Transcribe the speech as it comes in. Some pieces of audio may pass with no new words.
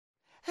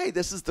Hey,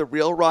 this is the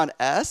real Ron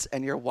S,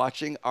 and you're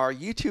watching our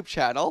YouTube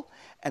channel.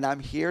 And I'm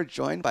here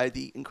joined by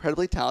the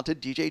incredibly talented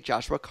DJ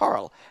Joshua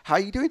Carl. How are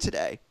you doing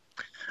today?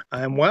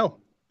 I'm well.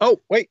 Oh,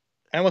 wait,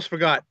 I almost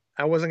forgot.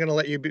 I wasn't going to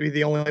let you be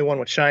the only one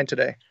with shine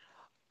today.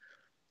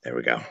 There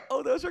we go.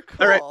 Oh, those are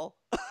All right. cool.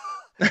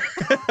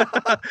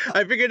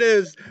 I figured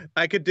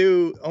I could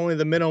do only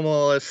the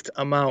minimalist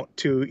amount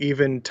to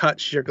even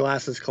touch your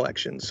glasses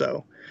collection.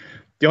 So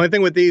the only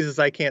thing with these is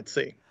I can't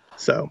see.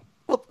 So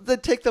Well, then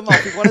take them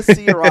off. We want to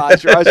see your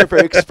eyes. Your eyes are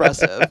very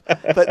expressive.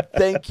 But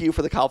thank you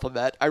for the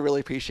compliment. I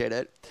really appreciate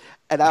it.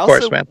 And I of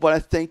course, also man. want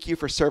to thank you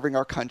for serving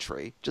our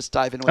country. Just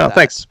dive in with Oh, that.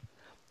 thanks.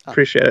 Uh,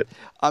 Appreciate it.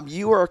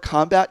 you were a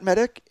combat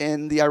medic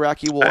in the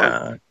Iraqi war.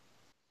 Uh,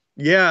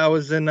 yeah, I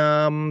was in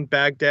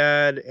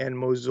Baghdad and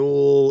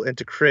Mosul and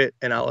Tikrit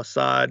and Al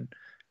Assad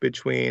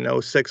between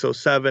 '06,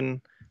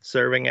 '07,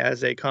 serving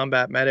as a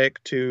combat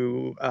medic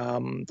to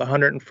the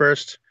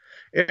 101st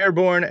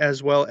Airborne,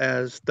 as well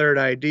as 3rd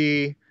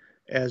ID,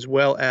 as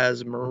well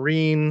as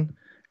Marine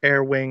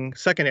Air Wing,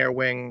 2nd Air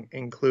Wing,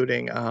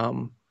 including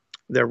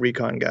their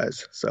recon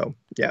guys. So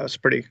yeah, it was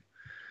pretty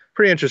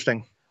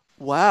interesting.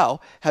 Wow.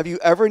 Have you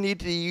ever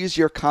needed to use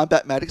your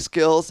combat medic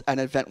skills at an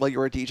event while you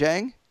were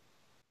DJing?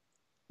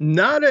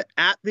 Not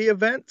at the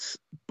events,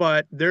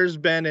 but there's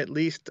been at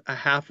least a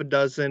half a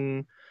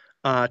dozen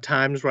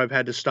times where I've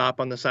had to stop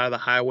on the side of the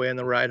highway in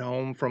the ride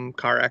home from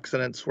car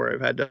accidents where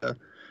I've had to,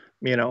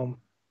 you know,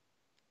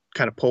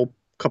 kind of pull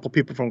a couple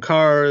people from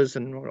cars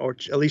and or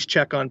at least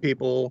check on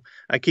people.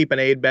 I keep an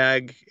aid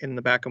bag in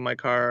the back of my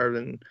car,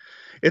 and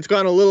it's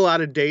gone a little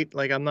out of date.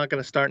 Like I'm not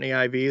going to start any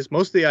IVs.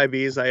 Most of the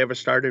IVs I ever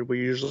started were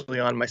usually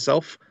on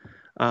myself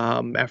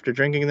after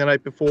drinking the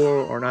night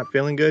before or not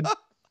feeling good.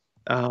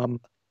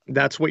 Um,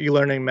 that's what you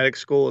learn in medic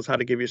school is how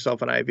to give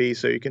yourself an IV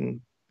so you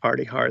can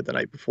party hard the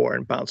night before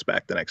and bounce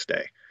back the next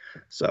day.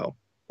 So,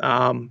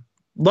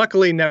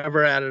 luckily,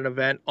 never at an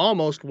event.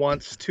 Almost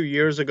once 2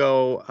 years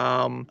ago.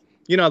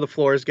 The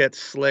floors get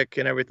slick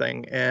and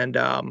everything. And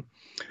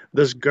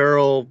this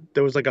girl,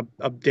 there was like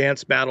a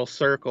dance battle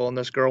circle, and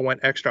this girl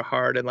went extra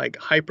hard and like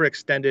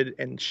hyperextended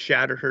and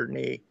shattered her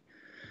knee.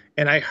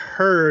 And I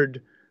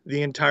heard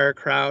the entire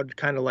crowd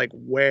kind of like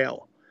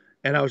wail.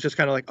 And I was just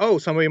kind of like, oh,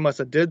 somebody must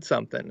have did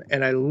something.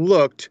 And I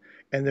looked,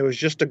 and there was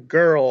just a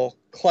girl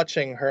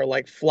clutching her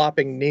like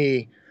flopping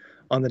knee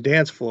on the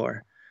dance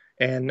floor.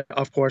 And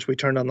of course, we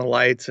turned on the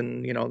lights,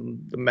 and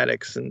the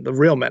medics and the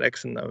real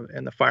medics and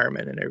the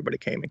firemen and everybody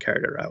came and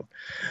carried her out.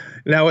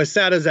 Now, as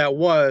sad as that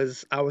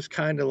was, I was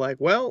kind of like,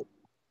 well,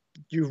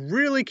 you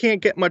really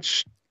can't get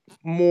much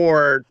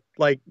more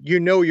like you're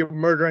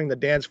murdering the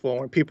dance floor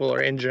when people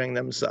are injuring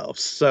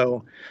themselves.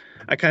 So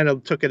I kind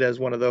of took it as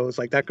one of those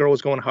like that girl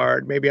was going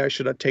hard. Maybe I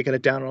should have taken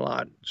it down a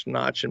lot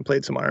notch and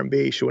played some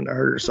R&B. She wouldn't have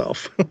hurt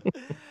herself.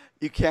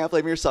 You can't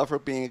blame yourself for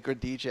being a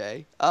good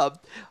DJ. Well,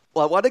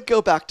 I want to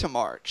go back to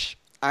March.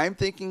 I'm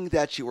thinking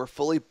that you were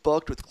fully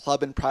booked with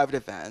club and private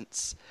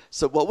events.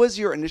 So, what was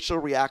your initial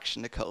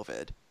reaction to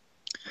COVID?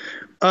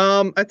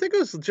 I think it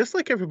was just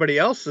like everybody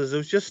else's. It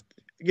was just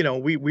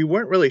we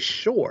weren't really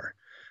sure.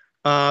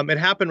 It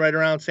happened right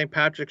around St.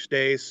 Patrick's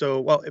Day. So,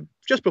 well,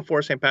 just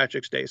before St.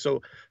 Patrick's Day.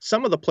 So,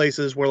 some of the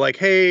places were like,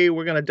 hey,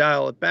 we're going to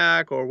dial it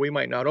back, or we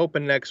might not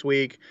open next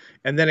week.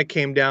 And then it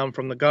came down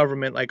from the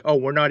government, like, oh,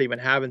 we're not even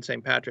having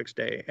St. Patrick's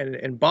Day. And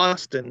in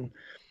Boston,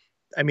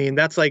 I mean,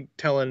 that's like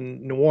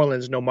telling New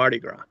Orleans no Mardi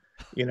Gras.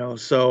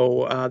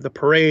 So the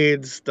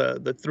parades,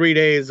 the 3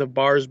 days of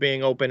bars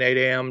being open 8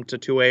 a.m. to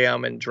 2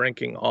 a.m. and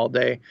drinking all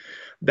day,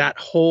 that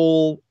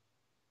whole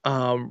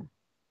um,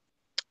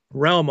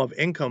 realm of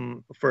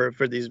income for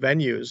these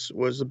venues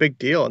was a big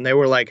deal. And they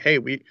were like, hey,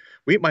 we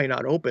might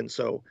not open.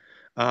 So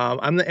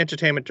I'm the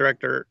entertainment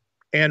director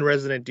and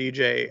resident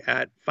DJ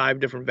at 5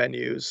 different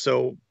venues.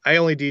 So I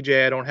only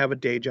DJ. I don't have a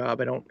day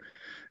job. I don't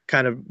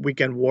kind of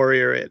weekend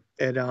warrior it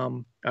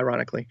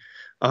ironically.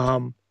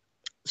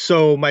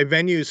 So my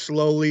venues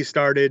slowly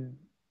started,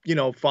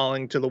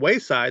 falling to the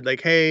wayside.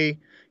 Like, hey,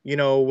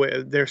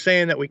 they're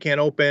saying that we can't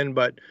open,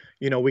 but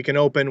we can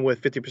open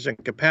with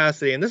 50%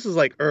 capacity. And this is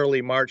like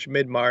early March,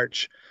 mid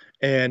March,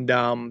 and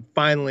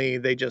finally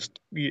they just,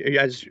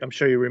 as I'm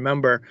sure you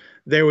remember,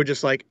 they were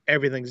just like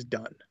everything's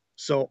done.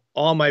 So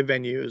all my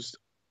venues,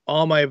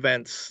 all my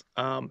events,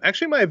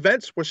 actually my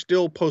events were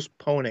still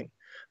postponing.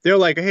 They're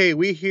like, hey,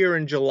 we hear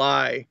in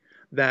July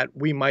that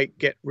we might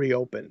get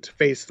reopened,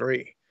 phase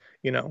three,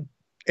 you know.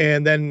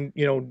 And then,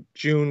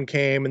 June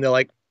came and they're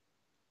like,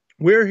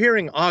 we're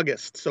hearing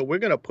August, so we're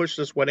going to push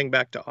this wedding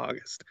back to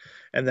August.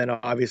 And then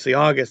obviously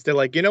August, they're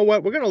like, you know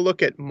what? We're going to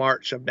look at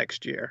March of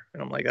next year.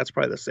 And I'm like, that's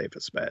probably the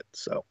safest bet.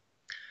 So,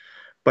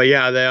 but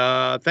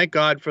yeah, thank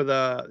God for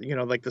the,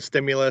 like the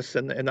stimulus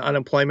and the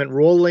unemployment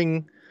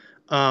rolling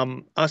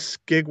us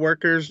gig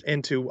workers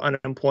into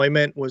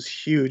unemployment was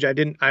huge.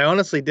 I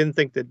honestly didn't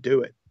think they'd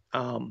do it.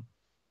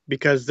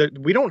 Because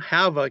we don't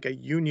have like a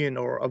union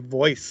or a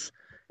voice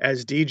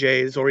as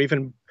DJs, or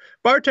even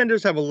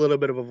bartenders have a little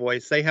bit of a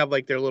voice. They have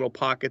like their little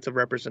pockets of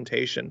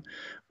representation,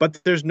 but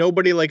there's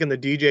nobody like in the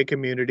DJ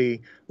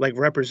community like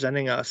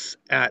representing us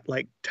at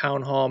like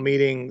town hall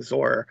meetings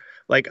or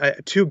like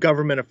two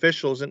government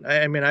officials. And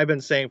I mean, I've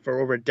been saying for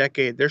over a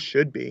decade, there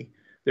should be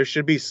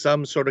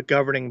some sort of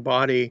governing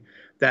body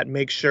that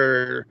makes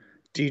sure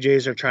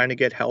DJs are trying to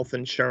get health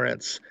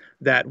insurance,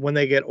 that when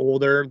they get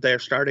older, they're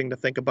starting to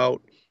think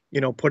about,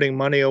 putting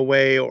money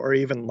away or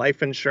even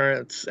life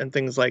insurance and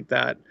things like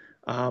that.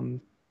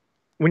 Um,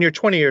 when you're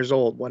 20 years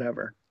old,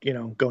 whatever,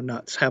 go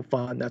nuts, have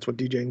fun. That's what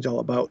DJing is all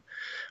about.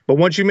 But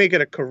once you make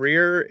it a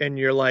career and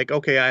you're like,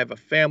 okay, I have a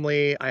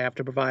family, I have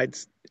to provide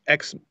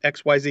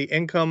XYZ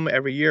income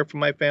every year for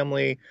my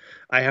family,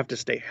 I have to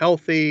stay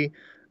healthy.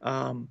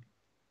 Um,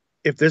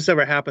 if this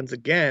ever happens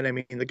again, I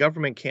mean, the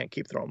government can't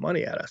keep throwing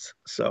money at us.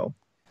 So,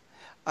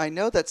 I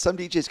know that some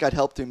DJs got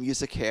help through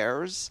Music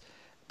Cares,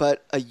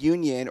 but a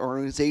union or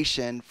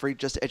organization for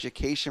just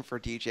education for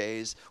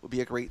DJs would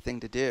be a great thing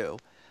to do.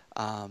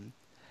 Um,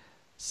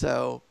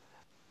 so,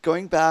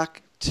 going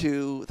back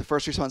to the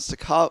first response to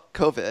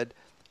COVID,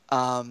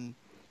 um,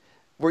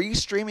 were you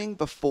streaming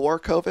before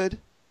COVID?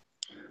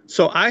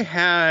 so I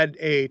had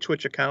a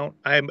Twitch account.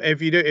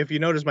 If you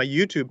notice, my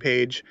YouTube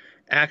page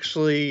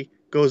actually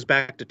goes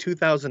back to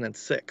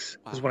 2006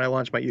 is when I Wow.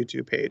 launched my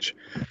YouTube page.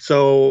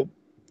 So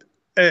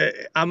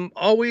I'm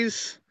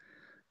always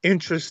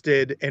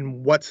interested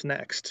in what's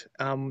next.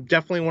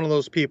 Definitely one of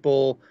those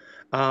people.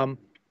 Um,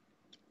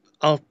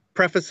 I'll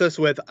preface this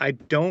with I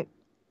don't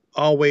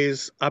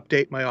always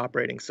update my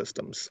operating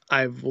systems.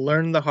 I've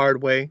learned the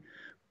hard way,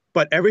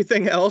 but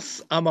everything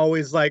else, I'm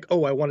always like,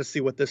 oh, I want to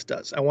see what this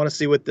does. I want to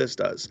see what this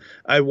does.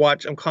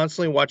 I'm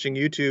constantly watching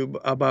YouTube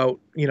about,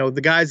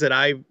 the guys that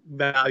I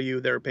value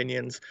their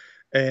opinions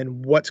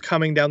and what's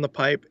coming down the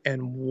pipe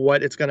and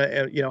what it's going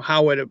to,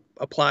 how it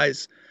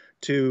applies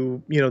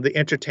to, the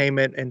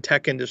entertainment and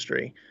tech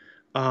industry.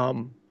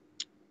 Um,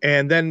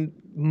 and then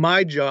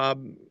my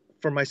job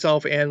for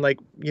myself and like,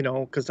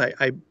 because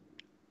I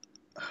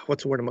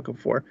what's the word I'm looking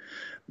for?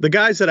 The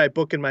guys that I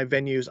book in my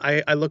venues,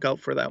 I look out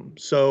for them.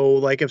 So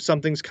like if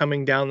something's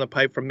coming down the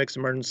pipe from Mixed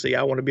Emergency,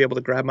 I want to be able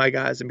to grab my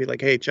guys and be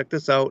like, hey, check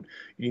this out.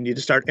 You need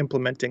to start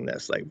implementing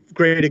this. Like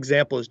great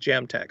example is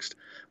Jamtext.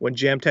 When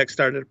Jamtext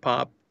started to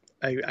pop,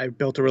 I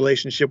built a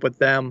relationship with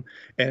them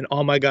and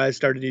all my guys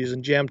started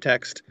using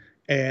Jamtext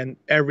and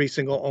every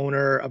single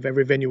owner of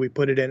every venue we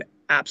put it in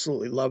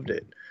absolutely loved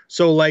it.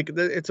 So like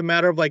it's a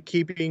matter of like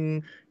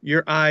keeping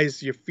your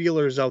eyes, your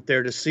feelers out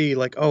there to see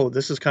like, oh,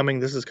 this is coming,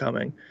 this is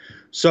coming.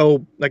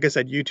 So, like I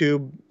said,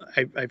 YouTube,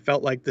 I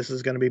felt like this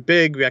is going to be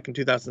big back in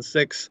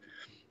 2006.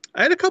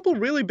 I had a couple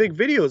really big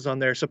videos on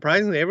there.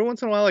 Surprisingly, every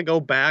once in a while I go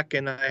back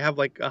and I have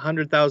like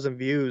 100,000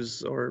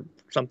 views or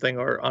something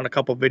or on a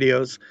couple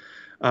videos.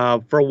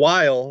 For a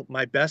while,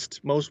 my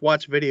most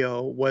watched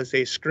video was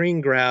a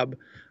screen grab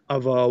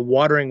of a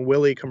Watering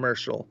Willie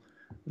commercial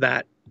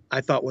that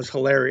I thought was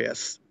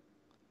hilarious.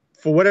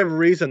 For whatever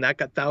reason, that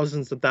got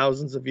thousands and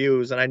thousands of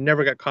views, and I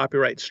never got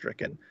copyright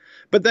stricken.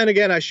 But then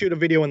again, I shoot a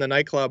video in the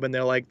nightclub, and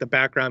they're like, the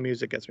background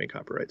music gets me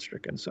copyright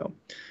stricken. So,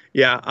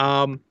 yeah.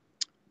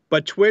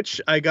 But Twitch,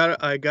 I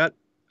got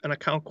an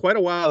account quite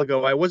a while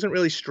ago. I wasn't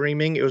really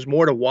streaming; it was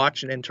more to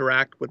watch and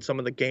interact with some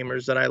of the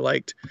gamers that I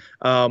liked.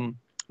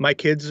 My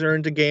kids are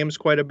into games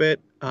quite a bit,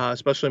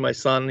 especially my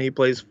son. He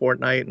plays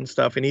Fortnite and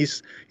stuff, and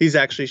he's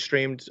actually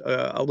streamed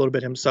a little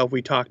bit himself.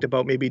 We talked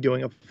about maybe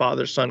doing a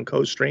father-son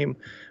co-stream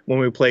when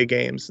we play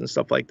games and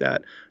stuff like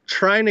that.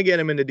 Trying to get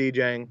him into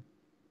DJing,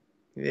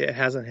 it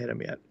hasn't hit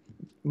him yet.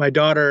 My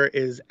daughter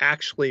is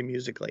actually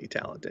musically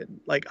talented.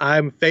 Like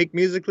I'm fake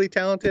musically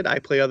talented. I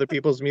play other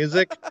people's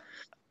music.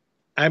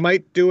 I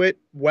might do it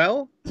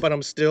well, but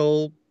I'm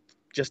still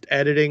just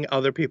editing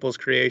other people's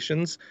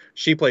creations.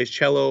 She plays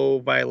cello,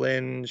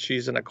 violin,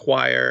 she's in a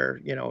choir,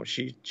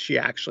 she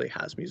actually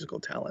has musical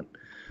talent.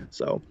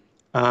 So,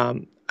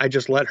 I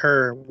just let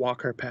her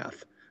walk her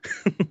path.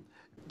 Have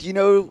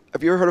you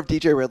ever heard of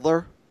DJ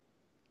Riddler?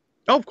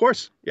 Oh, of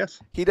course. Yes.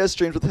 He does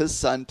streams with his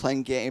son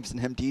playing games and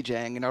him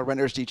DJing, and our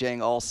render's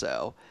DJing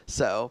also.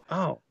 So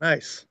Oh,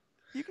 nice.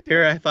 you could do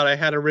Here, it. I thought I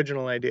had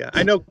original idea.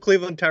 I know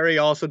Cleveland Terry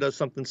also does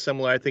something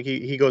similar. I think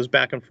he goes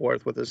back and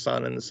forth with his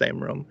son in the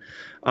same room.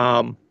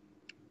 Um,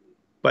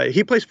 but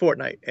he plays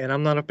Fortnite, and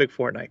I'm not a big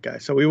Fortnite guy.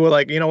 So we were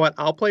like, you know what?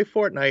 I'll play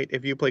Fortnite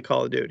if you play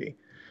Call of Duty.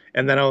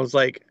 And then I was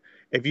like,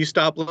 if you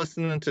stop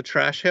listening to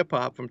trash hip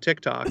hop from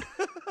TikTok,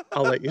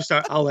 I'll let you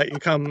start. I'll let you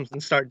come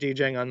and start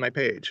DJing on my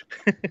page.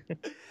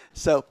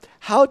 So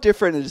how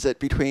different is it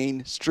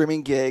between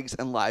streaming gigs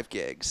and live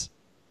gigs?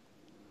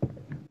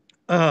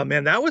 Oh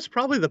man, that was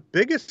probably the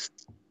biggest.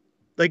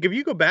 Like if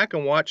you go back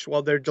and watch,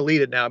 well, they're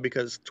deleted now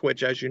because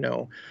Twitch, as you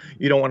know,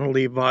 you don't want to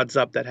leave VODs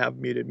up that have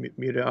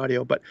muted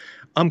audio. But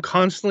I'm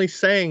constantly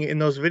saying in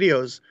those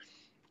videos,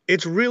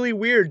 it's really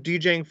weird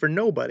DJing for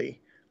nobody.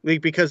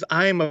 Like because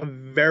I'm a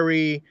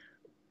very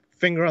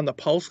finger on the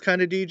pulse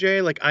kind of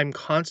DJ. Like I'm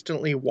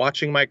constantly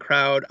watching my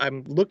crowd.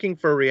 I'm looking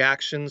for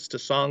reactions to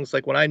songs.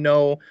 Like when I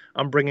know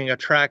I'm bringing a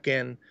track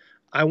in,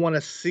 I want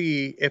to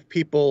see if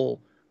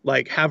people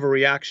like have a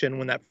reaction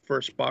when that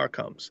first bar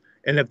comes.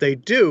 And if they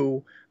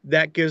do,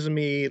 that gives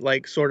me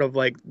like sort of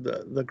like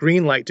the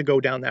green light to go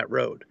down that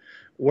road.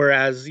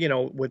 Whereas,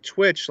 with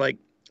Twitch, like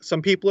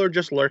some people are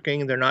just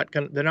lurking. They're not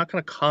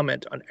gonna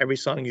comment on every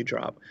song you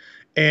drop.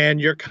 And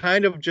you're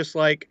kind of just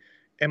like,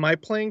 am I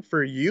playing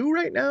for you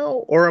right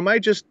now or am I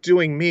just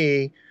doing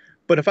me?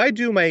 But if I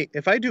do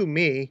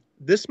me,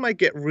 this might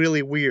get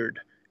really weird.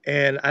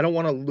 And I don't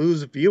want to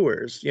lose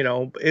viewers, you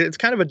know. It's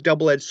kind of a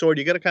double-edged sword.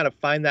 You got to kind of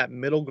find that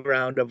middle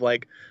ground of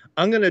like,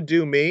 I'm gonna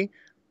do me,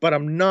 but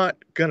I'm not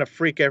gonna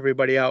freak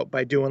everybody out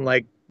by doing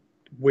like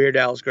Weird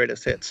Al's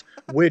greatest hits,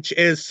 which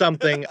is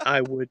something I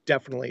would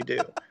definitely do.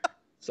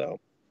 So,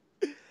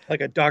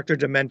 like a Dr.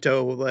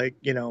 Demento, like,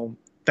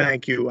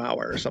 thank you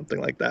hour or something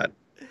like that.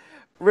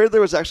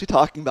 Riddler was actually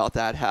talking about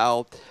that,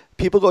 how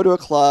people go to a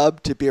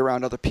club to be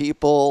around other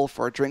people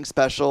for drink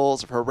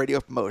specials or for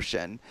radio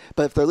promotion.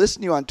 But if they're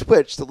listening to you on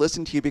Twitch, they're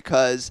listening to you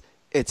because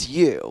it's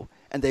you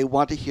and they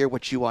want to hear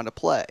what you want to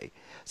play.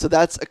 So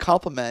that's a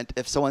compliment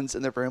if someone's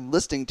in the room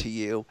listening to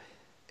you.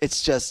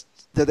 It's just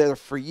they're there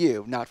for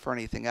you, not for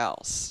anything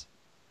else.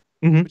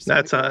 Which is kind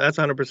of cool. That's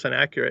 100%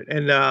 accurate.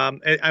 And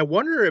I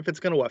wonder if it's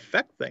going to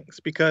affect things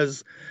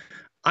because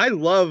I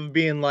love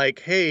being like,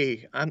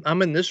 hey,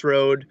 I'm in this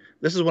road.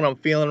 This is what I'm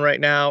feeling right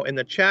now. And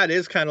the chat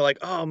is kind of like,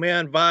 oh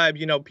man,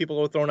 vibe. People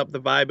are throwing up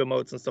the vibe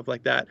emotes and stuff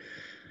like that.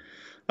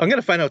 I'm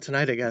gonna find out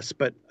tonight, I guess.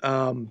 But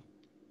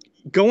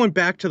going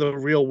back to the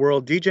real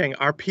world DJing,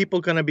 are people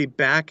gonna be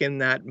back in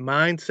that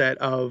mindset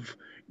of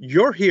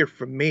you're here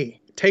for me?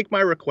 Take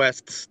my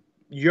requests.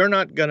 You're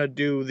not gonna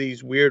do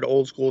these weird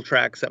old school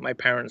tracks that my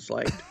parents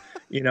liked.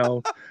 You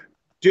know,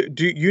 do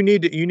you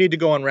need to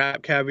go on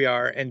Rap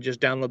Caviar and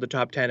just download the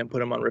top 10 and put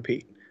them on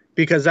repeat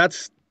because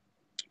that's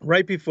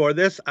right before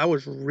this. I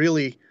was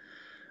really,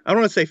 I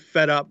don't want to say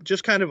fed up,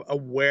 just kind of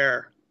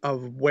aware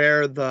of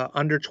where the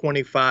under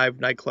 25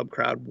 nightclub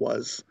crowd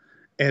was.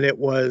 And it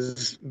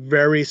was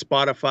very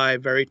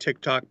Spotify, very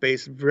TikTok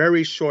based,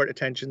 very short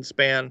attention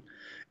span,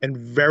 and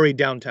very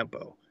down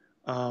tempo.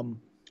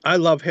 Um, I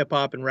love hip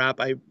hop and rap.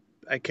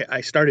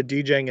 I started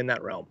DJing in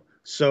that realm.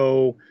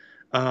 So,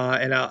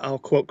 and I'll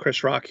quote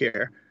Chris Rock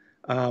here.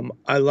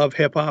 I love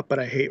hip hop, but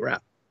I hate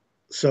rap.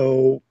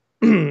 So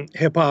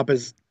hip hop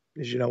is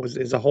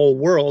a whole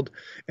world,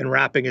 and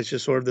rapping is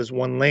just sort of this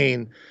one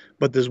lane.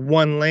 But this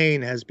one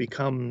lane has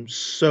become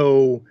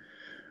so,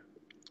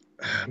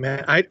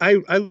 man.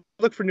 I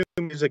look for new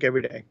music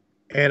every day,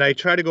 and I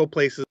try to go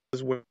places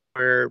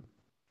where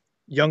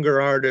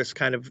younger artists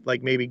kind of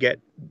like maybe get,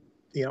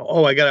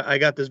 oh, I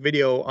got this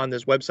video on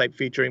this website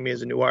featuring me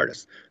as a new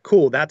artist.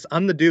 Cool.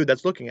 I'm the dude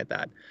that's looking at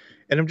that.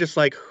 And I'm just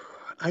like,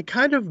 I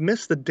kind of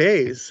miss the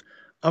days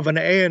of an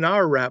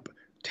A&R rep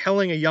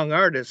telling a young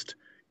artist,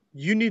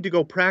 you need to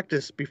go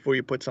practice before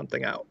you put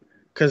something out.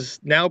 Because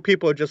now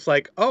people are just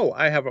like, oh,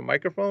 I have a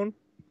microphone,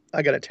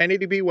 I got a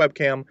 1080p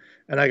webcam,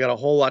 and I got a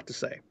whole lot to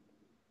say.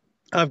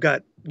 I've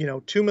got,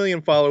 2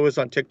 million followers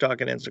on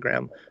TikTok and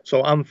Instagram,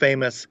 so I'm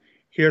famous.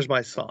 Here's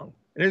my song.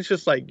 And it's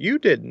just like, you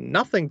did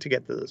nothing to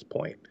get to this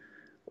point.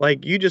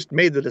 Like, you just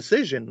made the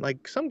decision.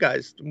 Like, some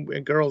guys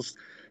and girls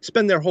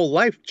spend their whole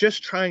life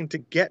just trying to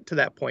get to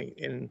that point.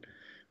 And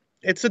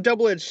it's a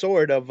double-edged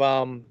sword of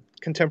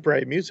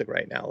contemporary music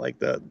right now. Like,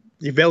 the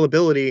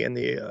availability and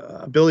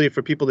the ability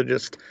for people to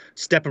just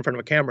step in front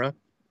of a camera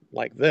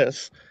like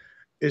this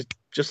is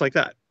just like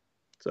that.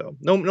 So,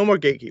 no more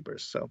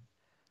gatekeepers. So,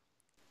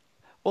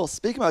 Well,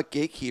 speaking about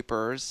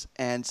gatekeepers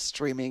and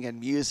streaming and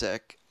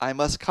music, I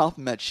must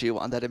compliment you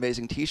on that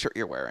amazing T-shirt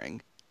you're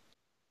wearing.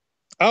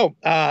 oh,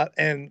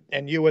 and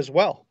you as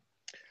well.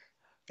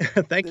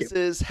 Thank you. This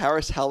is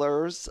Harris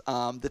Heller's.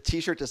 The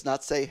T-shirt does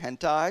not say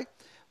hentai,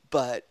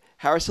 but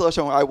Harris Heller's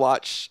someone I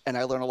watch and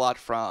I learn a lot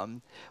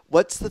from.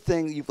 What's the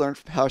thing you've learned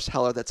from Harris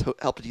Heller that's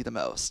helped you the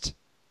most?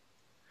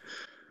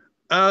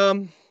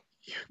 Um,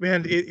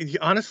 Man,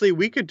 honestly,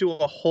 we could do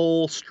a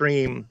whole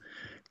stream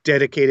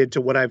dedicated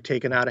to what I've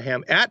taken out of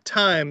him. At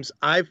times,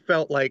 I've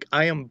felt like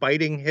I am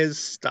biting his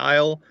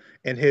style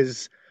and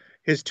his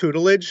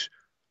tutelage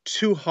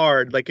too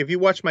hard. Like if you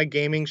watch my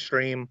gaming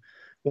stream,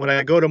 when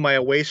I go to my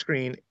away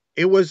screen,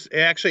 it was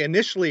actually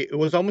initially it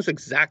was almost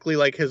exactly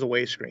like his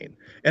away screen.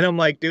 And I'm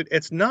like, dude,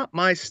 it's not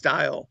my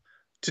style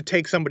to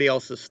take somebody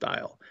else's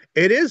style.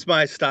 It is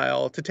my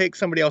style to take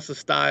somebody else's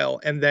style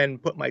and then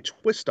put my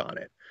twist on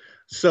it.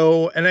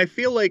 So, and I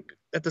feel like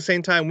at the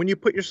same time, when you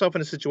put yourself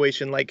in a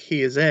situation like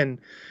he is in,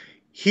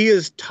 he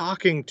is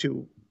talking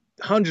to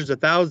hundreds of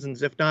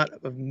thousands, if not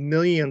of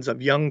millions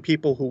of young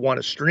people who want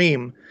to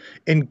stream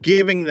and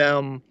giving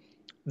them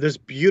this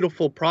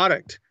beautiful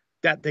product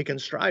that they can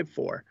strive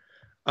for.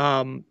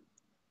 Um,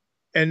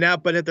 and now,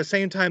 but at the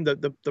same time,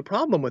 the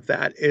problem with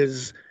that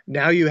is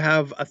now you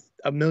have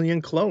a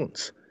million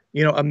clones.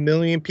 A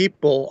million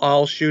people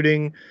all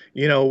shooting,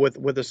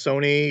 with a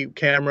Sony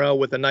camera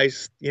with a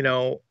nice,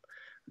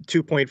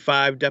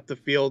 2.5 depth of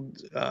field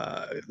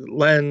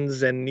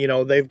lens, and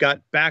they've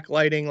got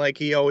backlighting like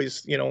he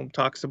always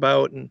talks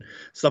about and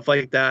stuff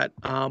like that.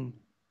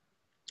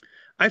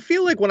 I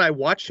feel like when I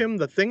watch him,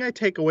 the thing I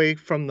take away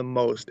from the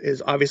most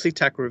is obviously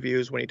tech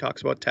reviews when he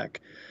talks about tech.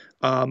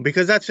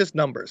 because that's just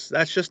numbers.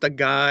 That's just a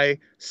guy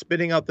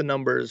spitting out the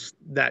numbers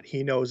that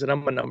he knows that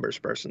I'm a numbers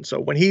person. So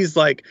when he's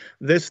like,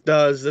 this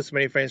does this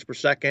many frames per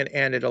second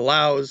and it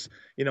allows,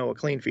 a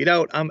clean feed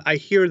out, I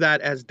hear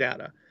that as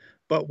data.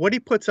 But what he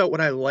puts out,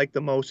 what I like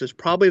the most is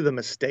probably the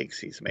mistakes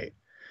he's made.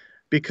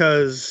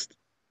 Because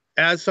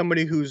as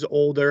somebody who's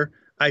older,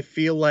 I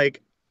feel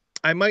like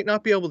I might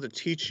not be able to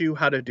teach you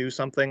how to do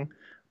something,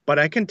 but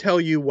I can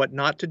tell you what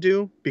not to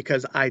do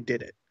because I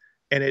did it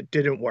and it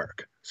didn't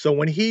work. So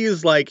when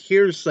he's like,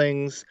 here's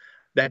things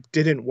that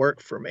didn't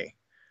work for me,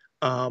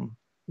 um,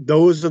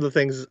 those are the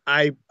things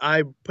I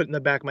put in the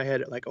back of my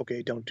head, like,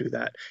 okay, don't do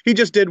that. He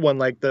just did one,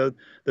 like the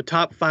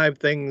top 5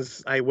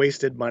 things I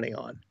wasted money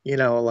on,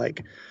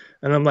 like,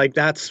 and I'm like,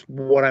 that's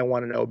what I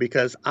want to know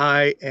because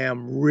I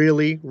am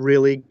really,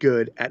 really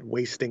good at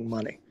wasting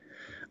money.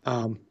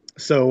 Um,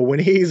 so when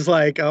he's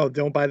like, "Oh,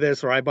 don't buy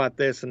this," or "I bought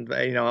this," and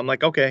I'm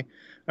like, "Okay,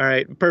 all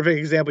right." Perfect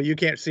example. You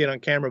can't see it on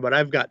camera, but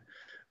I've got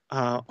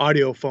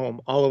audio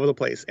foam all over the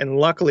place. And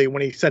luckily,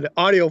 when he said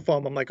audio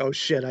foam, I'm like, "Oh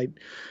shit,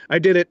 I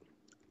did it."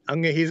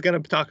 He's gonna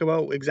talk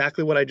about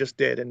exactly what I just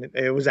did, and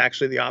it was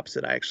actually the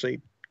opposite. I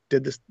actually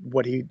did this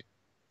what he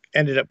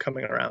ended up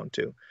coming around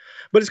to.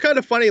 But it's kind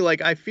of funny.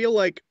 Like I feel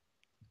like,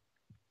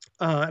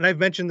 and I've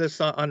mentioned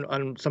this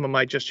on some of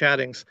my just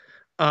chattings.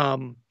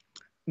 Um,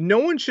 no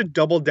one should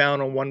double down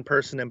on one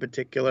person in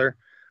particular.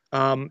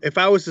 If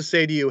I was to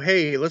say to you,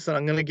 hey, listen,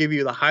 I'm going to give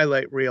you the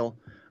highlight reel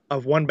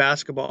of one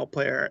basketball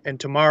player, and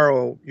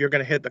tomorrow you're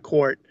going to hit the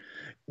court,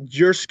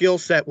 your skill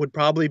set would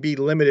probably be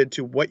limited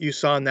to what you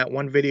saw in that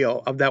one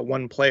video of that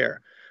one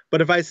player.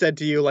 But if I said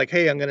to you, like,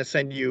 hey, I'm going to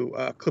send you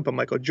a clip of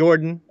Michael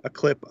Jordan, a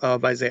clip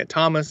of Isaiah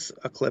Thomas,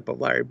 a clip of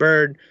Larry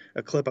Bird,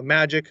 a clip of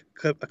Magic,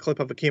 a clip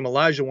of Akeem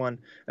Olajuwon,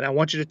 and I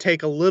want you to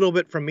take a little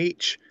bit from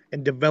each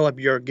and develop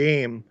your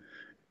game,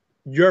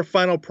 your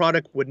final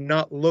product would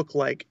not look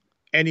like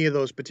any of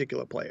those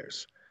particular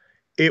players.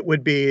 It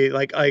would be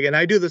like, and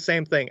I do the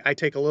same thing. I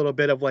take a little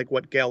bit of like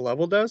what Gail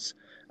Level does.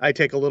 I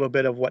take a little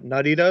bit of what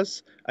Nutty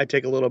does. I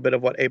take a little bit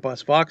of what A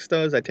Plus Fox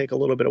does. I take a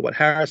little bit of what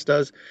Harris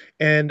does.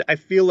 And I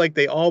feel like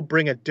they all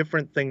bring a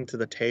different thing to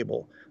the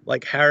table.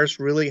 Like Harris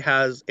really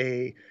has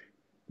a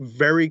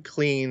very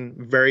clean,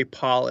 very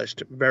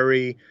polished,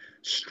 very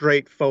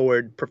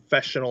straightforward,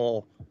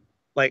 professional,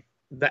 like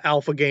the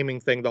alpha gaming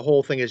thing, the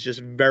whole thing is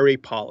just very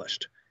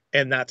polished.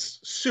 And that's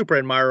super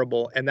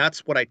admirable. And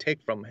that's what I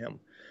take from him.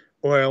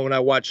 Or when I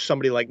watch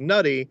somebody like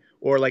Nutty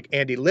or like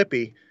Andy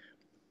Lippy,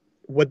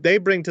 what they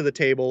bring to the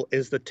table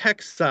is the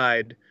tech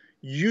side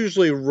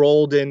usually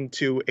rolled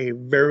into a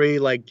very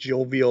like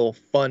jovial,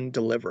 fun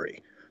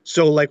delivery.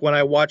 So like when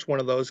I watch one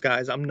of those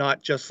guys, I'm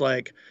not just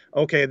like,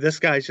 okay, this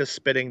guy's just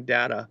spitting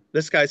data.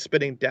 This guy's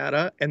spitting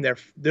data, and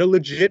they're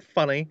legit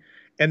funny,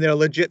 and they're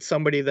legit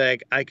somebody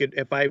that I could,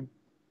 if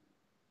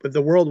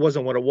the world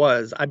wasn't what it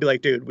was, I'd be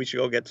like, dude, we should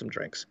go get some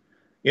drinks.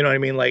 You know what I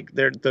mean? Like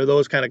they're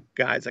those kind of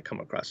guys that come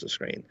across the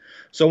screen.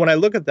 So when I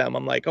look at them,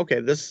 I'm like, okay,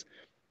 this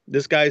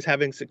guy's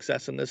having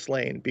success in this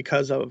lane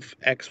because of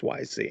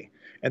XYZ.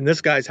 And this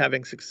guy's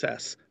having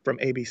success from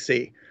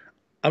ABC.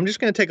 I'm just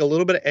going to take a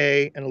little bit of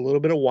A and a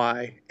little bit of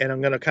Y, and I'm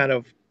going to kind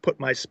of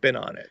put my spin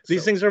on it.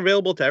 These things are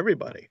available to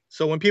everybody.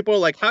 So when people are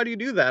like, how do you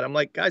do that? I'm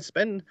like, guys,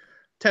 spend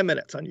 10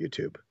 minutes on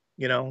YouTube.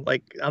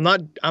 Like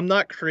I'm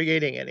not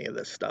creating any of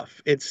this stuff.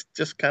 It's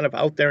just kind of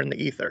out there in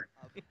the ether.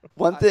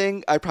 One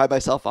thing I pride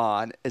myself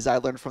on is I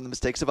learn from the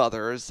mistakes of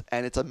others,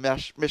 and it's a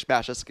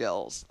mishmash of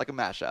skills, like a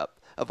mashup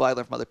of what I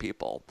learn from other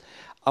people.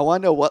 I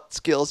want to know what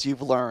skills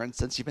you've learned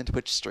since you've been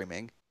Twitch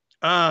streaming.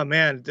 Ah,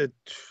 man.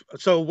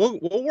 So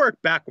we'll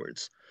work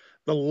backwards.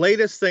 The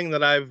latest thing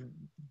that I've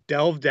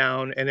delved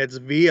down, and it's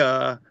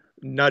via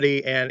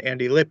Nutty and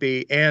Andy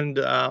Lippy and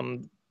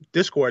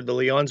Discord, the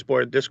Leon's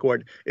Board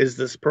Discord, is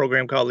this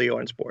program called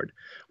Leon's Board,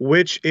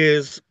 which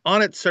is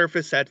on its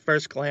surface at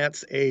first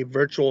glance a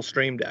virtual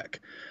stream deck.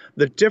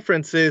 The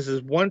difference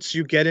is once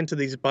you get into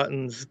these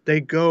buttons,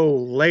 they go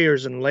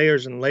layers and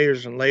layers and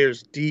layers and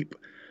layers deep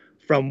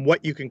from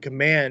what you can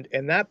command.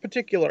 And that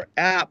particular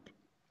app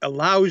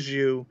allows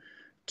you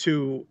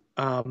to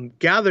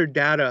gather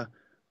data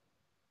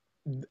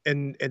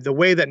in the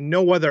way that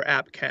no other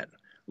app can.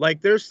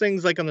 Like there's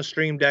things like on the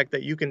Stream Deck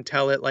that you can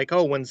tell it like,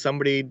 oh, when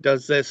somebody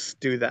does this,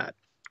 do that,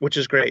 which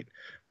is great.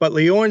 But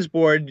Leon's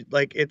board,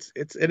 like it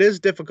is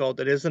difficult.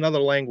 It is another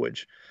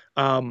language.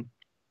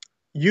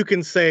 You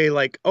can say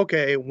like,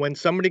 okay, when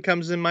somebody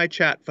comes in my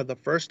chat for the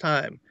first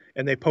time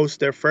and they post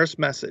their first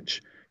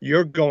message,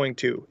 you're going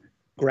to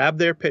grab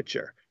their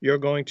picture. You're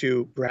going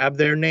to grab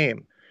their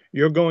name.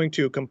 You're going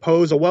to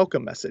compose a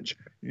welcome message.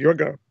 You're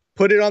going to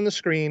put it on the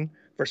screen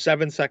for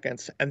 7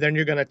 seconds, and then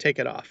you're going to take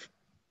it off.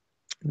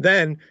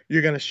 Then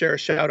you're going to share a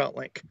shout out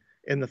link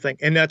in the thing.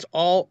 And that's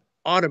all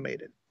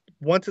automated.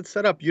 Once it's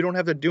set up, you don't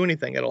have to do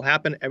anything. It'll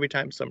happen every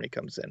time somebody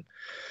comes in.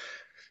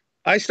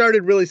 I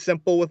started really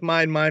simple with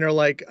mine. Mine are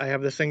like, I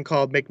have this thing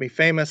called Make Me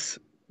Famous.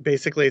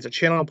 basically it's a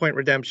channel point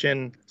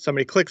redemption.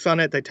 Somebody clicks on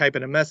it, they type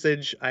in a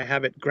message, I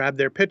have it grab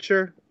their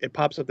picture, it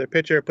pops up their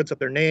picture, it puts up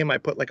their name, I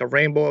put like a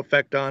rainbow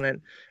effect on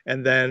it,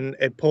 and then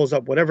it pulls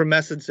up whatever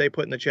message they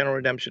put in the channel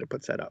redemption, it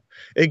puts that up.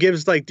 It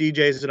gives like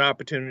DJs an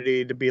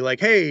opportunity to be like,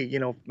 hey,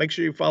 make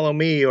sure you follow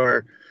me,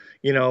 or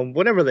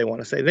whatever they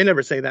want to say. They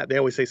never say that. They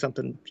always say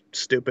something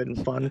stupid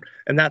and fun.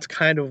 And that's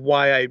kind of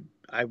why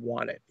I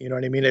want it. You know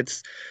what I mean?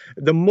 It's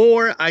the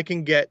more I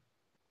can get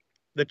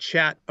the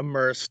chat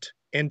immersed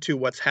into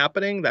what's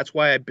happening. That's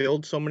why I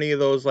build so many of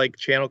those like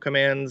channel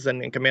commands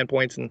and command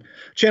points and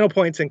channel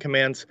points and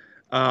commands,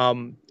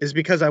 is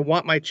because I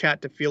want my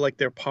chat to feel like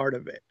they're part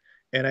of it.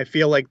 And I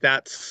feel like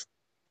that's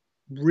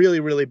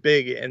really, really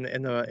big in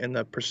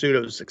the pursuit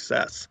of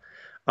success.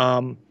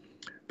 Um,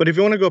 but if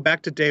you want to go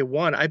back to day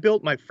one, I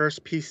built my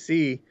first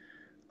PC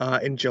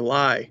in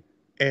July,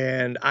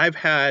 and I've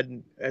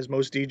had, as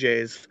most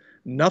DJs,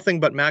 nothing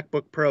but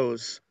MacBook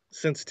Pros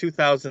since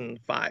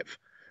 2005.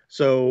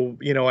 So,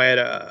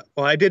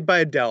 I did buy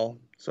a Dell,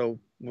 so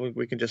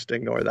we can just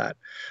ignore that.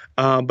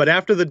 But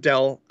after the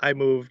Dell, I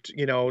moved,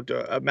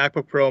 to a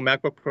MacBook Pro,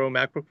 MacBook Pro,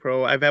 MacBook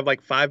Pro. I've had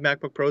like 5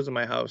 MacBook Pros in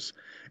my house.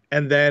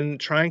 And then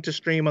trying to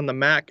stream on the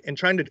Mac and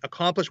trying to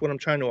accomplish what I'm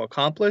trying to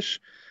accomplish,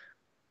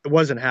 it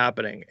wasn't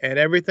happening. And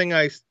everything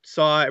I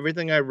saw,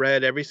 everything I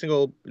read, every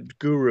single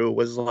guru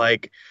was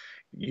like,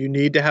 you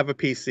need to have a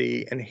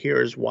PC, and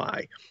here's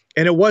why.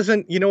 And it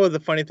wasn't, what the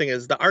funny thing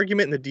is, the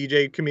argument in the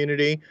DJ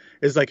community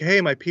is like,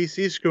 hey, my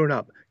PC's screwing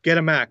up. Get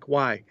a Mac.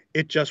 Why?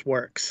 It just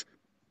works.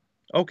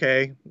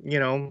 Okay,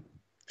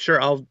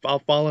 sure, I'll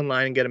fall in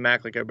line and get a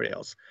Mac like everybody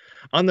else.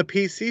 On the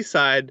PC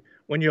side,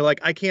 when you're like,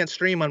 I can't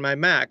stream on my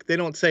Mac, they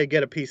don't say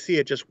get a PC,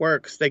 it just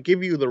works. They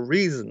give you the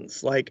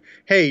reasons, like,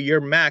 hey,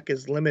 your Mac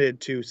is limited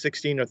to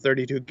 16 or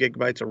 32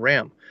 gigabytes of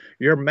RAM.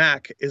 Your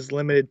Mac is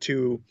limited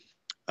to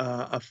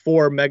a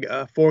 4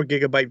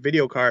 gigabyte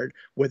video card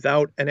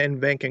without an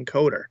NVENC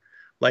encoder.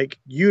 Like,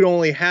 you'd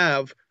only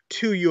have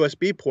 2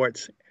 USB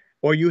ports,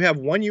 or you have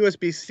one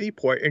USB-C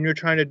port, and you're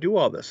trying to do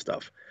all this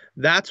stuff.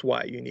 That's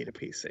why you need a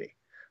PC.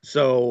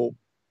 So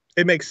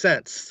it makes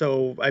sense.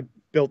 So I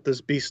built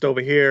this beast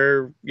over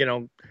here,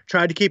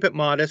 tried to keep it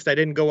modest. I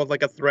didn't go with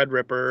like a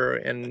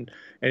Threadripper and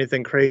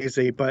anything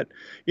crazy, but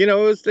it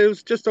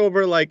was just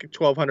over like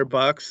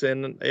 $1,200,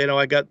 and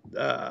I got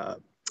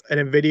an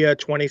NVIDIA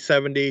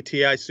 2070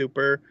 Ti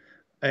Super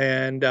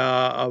and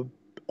a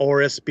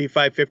Aorus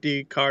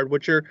B550 card,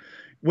 which are,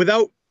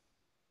 without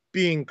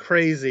being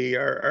crazy,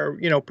 are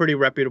pretty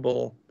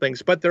reputable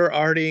things, but they're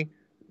already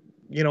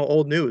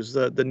old news.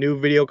 The new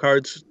video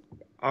cards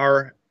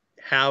are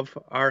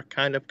are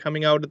kind of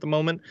coming out at the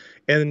moment,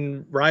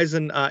 and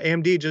Ryzen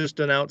AMD just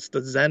announced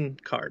the Zen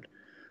card.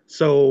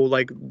 So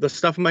like the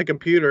stuff in my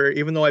computer,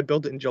 even though I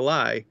built it in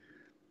July,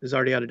 is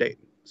already out of date.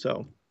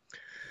 So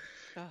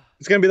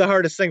it's gonna be the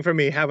hardest thing for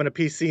me, having a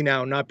PC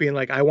now, not being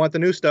like, I want the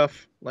new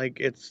stuff. Like,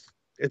 it's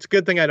a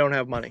good thing I don't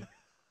have money.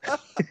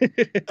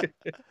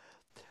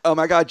 Oh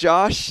my God,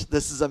 Josh,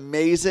 this is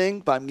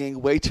amazing, but I'm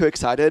getting way too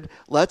excited.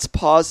 Let's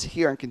pause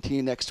here and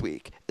continue next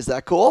week. Is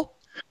that cool?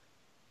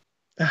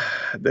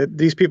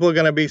 These people are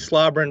gonna be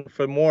slobbering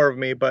for more of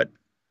me, but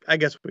I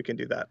guess we can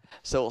do that.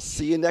 So we'll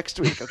see you next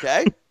week,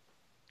 okay?